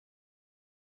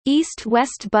East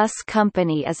West Bus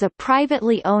Company is a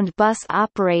privately owned bus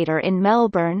operator in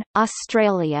Melbourne,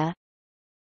 Australia.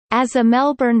 As a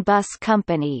Melbourne bus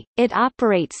company, it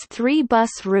operates 3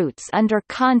 bus routes under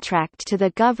contract to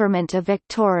the Government of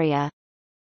Victoria.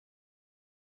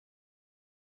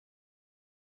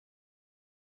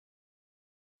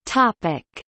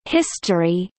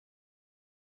 History.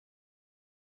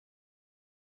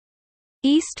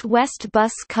 East West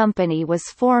Bus Company was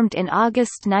formed in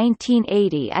August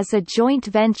 1980 as a joint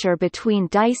venture between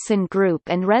Dyson Group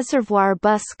and Reservoir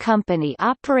Bus Company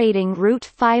operating Route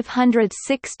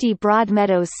 560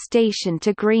 Broadmeadows Station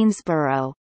to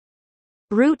Greensboro.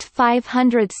 Route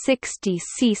 560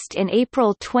 ceased in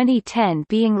April 2010,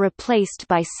 being replaced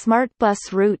by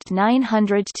SmartBus Route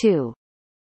 902.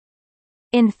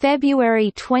 In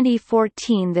February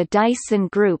 2014, the Dyson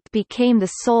Group became the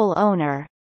sole owner.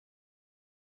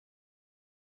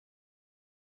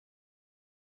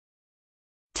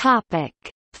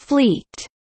 Fleet.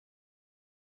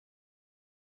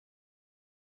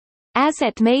 As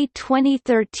at May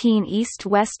 2013, East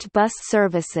West Bus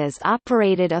Services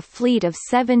operated a fleet of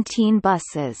 17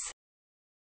 buses.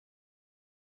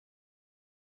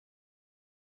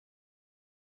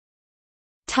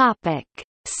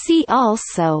 See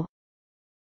also: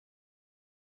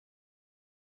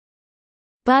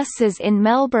 Buses in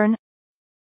Melbourne,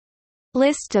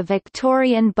 List of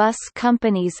Victorian bus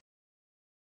companies,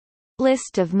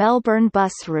 List of Melbourne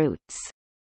bus routes.